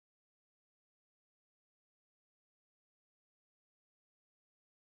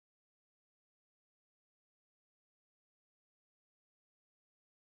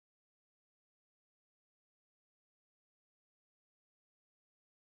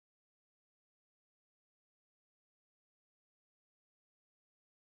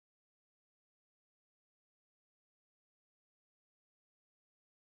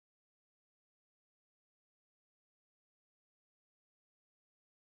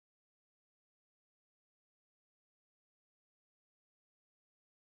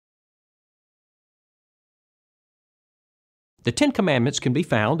The Ten Commandments can be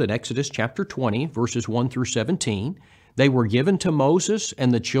found in Exodus chapter 20, verses 1 through 17. They were given to Moses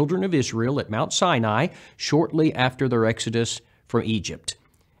and the children of Israel at Mount Sinai shortly after their exodus from Egypt.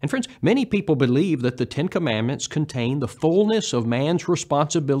 And friends, many people believe that the Ten Commandments contain the fullness of man's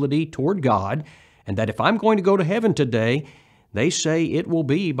responsibility toward God, and that if I'm going to go to heaven today, they say it will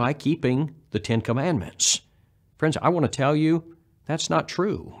be by keeping the Ten Commandments. Friends, I want to tell you that's not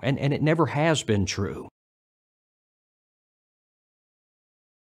true, and it never has been true.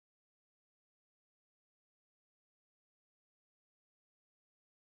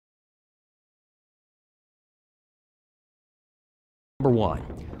 Number one,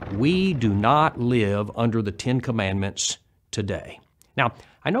 we do not live under the Ten Commandments today. Now,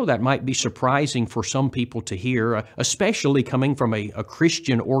 I know that might be surprising for some people to hear, especially coming from a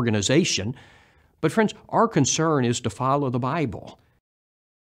Christian organization. But friends, our concern is to follow the Bible.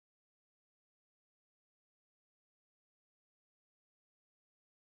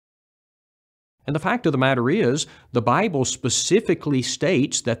 And the fact of the matter is, the Bible specifically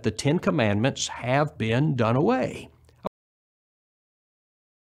states that the Ten Commandments have been done away.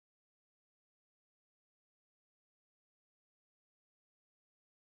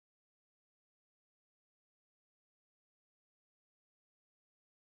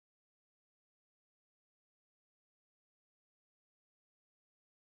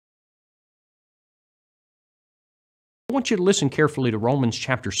 I want you to listen carefully to Romans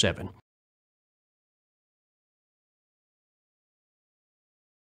chapter 7.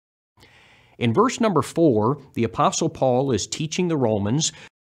 In verse number 4, the Apostle Paul is teaching the Romans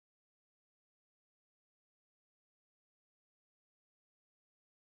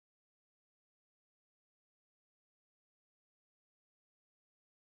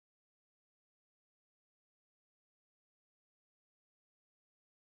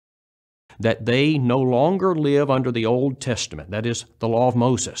that they no longer live under the Old Testament, that is, the law of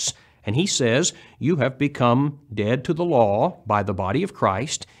Moses. And he says, you have become dead to the law by the body of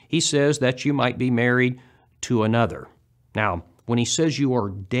Christ. He says that you might be married to another. Now, when he says you are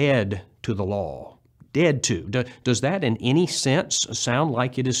dead to the law, dead to, does that in any sense sound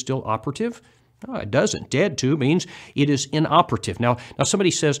like it is still operative? No, it doesn't. Dead to means it is inoperative. Now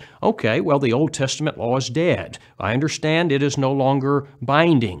somebody says, okay, well, the Old Testament law is dead. I understand it is no longer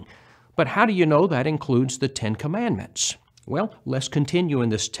binding. But how do you know that includes the Ten Commandments? Well, let's continue in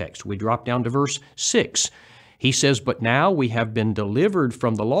this text. We drop down to verse 6. He says, but now we have been delivered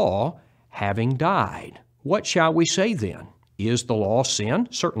from the law, having died. What shall we say then? Is the law sin?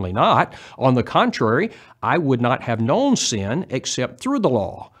 Certainly not. On the contrary, I would not have known sin except through the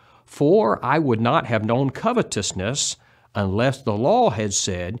law. For I would not have known covetousness unless the law had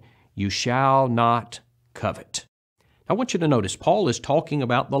said, you shall not covet. I want you to notice, Paul is talking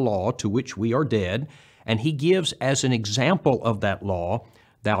about the law to which we are dead, and he gives as an example of that law,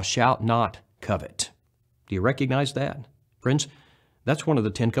 thou shalt not covet. Do you recognize that? Friends, that's one of the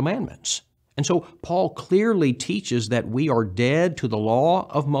Ten Commandments. And so Paul clearly teaches that we are dead to the law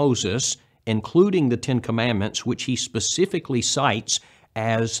of Moses, including the Ten Commandments, which he specifically cites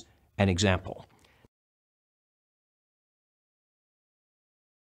as an example.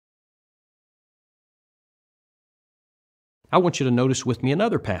 I want you to notice with me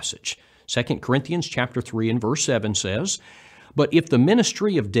another passage. 2 Corinthians chapter 3 and verse 7 says, but if the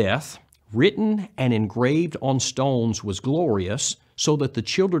ministry of death, written and engraved on stones, was glorious, so that the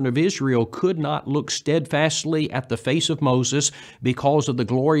children of Israel could not look steadfastly at the face of Moses because of the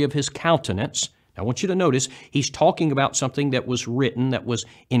glory of his countenance. I want you to notice he's talking about something that was written, that was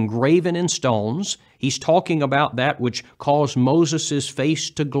engraven in stones. He's talking about that which caused Moses' face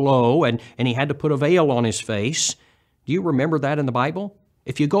to glow, and he had to put a veil on his face. Do you remember that in the Bible?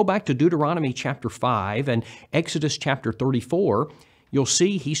 If you go back to Deuteronomy chapter 5 and Exodus chapter 34, you'll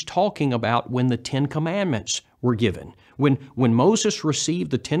see he's talking about when the Ten Commandments were given. When Moses received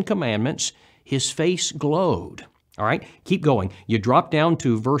the Ten Commandments, his face glowed. All right, keep going. You drop down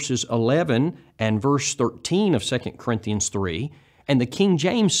to verses 11 and verse 13 of 2 Corinthians 3, and the King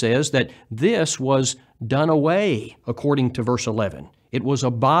James says that this was done away according to verse 11. It was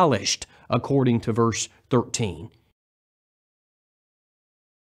abolished according to verse 13.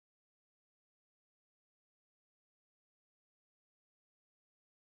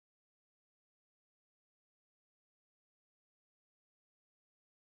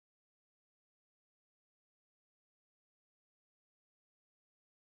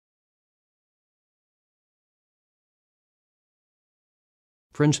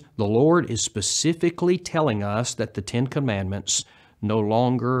 Friends, the Lord is specifically telling us that the Ten Commandments no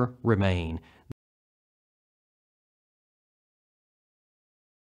longer remain.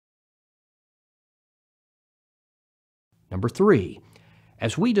 Number 3,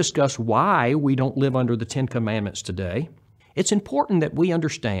 as we discuss why we don't live under the Ten Commandments today, it's important that we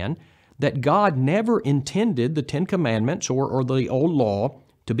understand that God never intended the Ten Commandments or the old law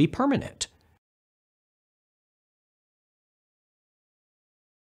to be permanent.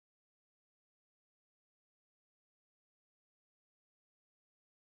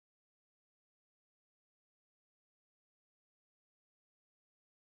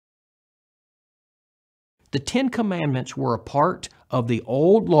 The Ten Commandments were a part of the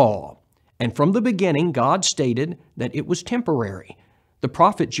old law, and from the beginning, God stated that it was temporary. The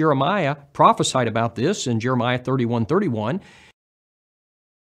prophet Jeremiah prophesied about this in Jeremiah 31:31.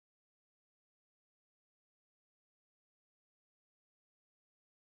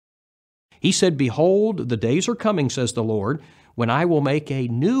 He said, "Behold, the days are coming, says the Lord, when I will make a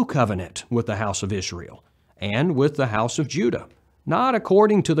new covenant with the house of Israel and with the house of Judah, not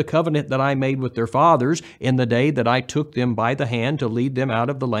according to the covenant that I made with their fathers in the day that I took them by the hand to lead them out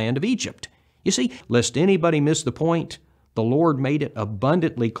of the land of Egypt." You see, lest anybody miss the point, the Lord made it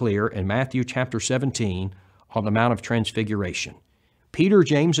abundantly clear in Matthew chapter 17 on the Mount of Transfiguration. Peter,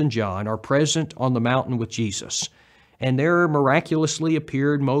 James, and John are present on the mountain with Jesus, and there miraculously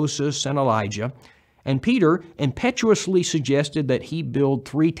appeared Moses and Elijah. And Peter impetuously suggested that he build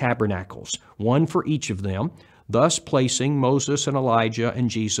 3 tabernacles, one for each of them, thus placing Moses and Elijah and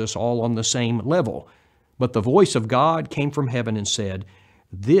Jesus all on the same level. But the voice of God came from heaven and said,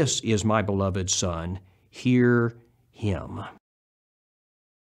 "This is my beloved Son, hear him."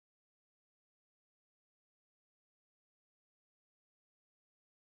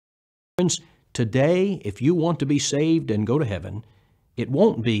 Friends, today, if you want to be saved and go to heaven, it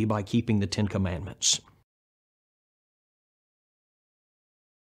won't be by keeping the Ten Commandments.